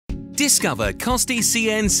Discover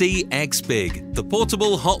CostyCNC X Big, the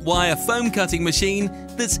portable hot wire foam cutting machine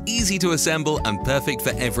that's easy to assemble and perfect for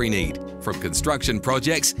every need, from construction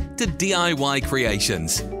projects to DIY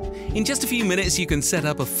creations. In just a few minutes, you can set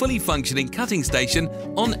up a fully functioning cutting station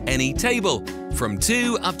on any table, from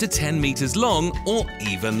 2 up to 10 meters long or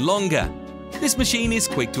even longer. This machine is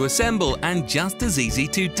quick to assemble and just as easy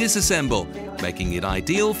to disassemble, making it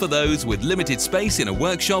ideal for those with limited space in a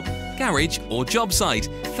workshop, garage or job site,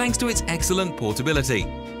 thanks to its excellent portability.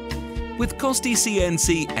 With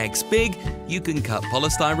CostyCNC X Big, you can cut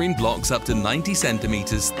polystyrene blocks up to 90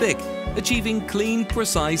 centimeters thick, achieving clean,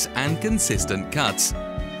 precise and consistent cuts.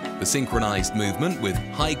 The synchronized movement with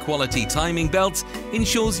high-quality timing belts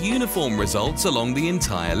ensures uniform results along the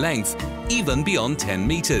entire length, even beyond 10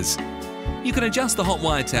 meters. You can adjust the hot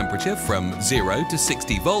wire temperature from 0 to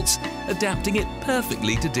 60 volts, adapting it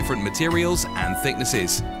perfectly to different materials and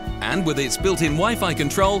thicknesses. And with its built-in Wi-Fi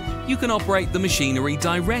control, you can operate the machinery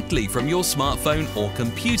directly from your smartphone or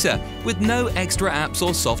computer with no extra apps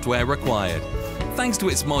or software required. Thanks to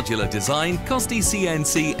its modular design,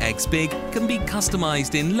 CostyCNC X Big can be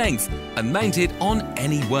customized in length and mounted on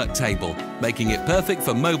any work table, making it perfect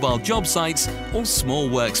for mobile job sites or small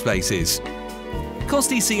workspaces.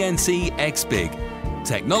 CostyCNC X Big.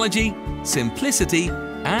 Technology, simplicity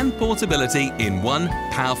and portability in one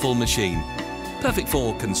powerful machine. Perfect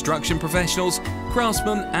for construction professionals,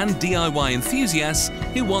 craftsmen and DIY enthusiasts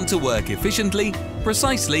who want to work efficiently,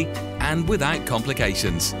 precisely and without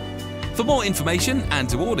complications. For more information and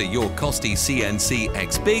to order your CostyCNC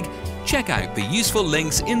X Big, check out the useful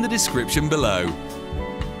links in the description below.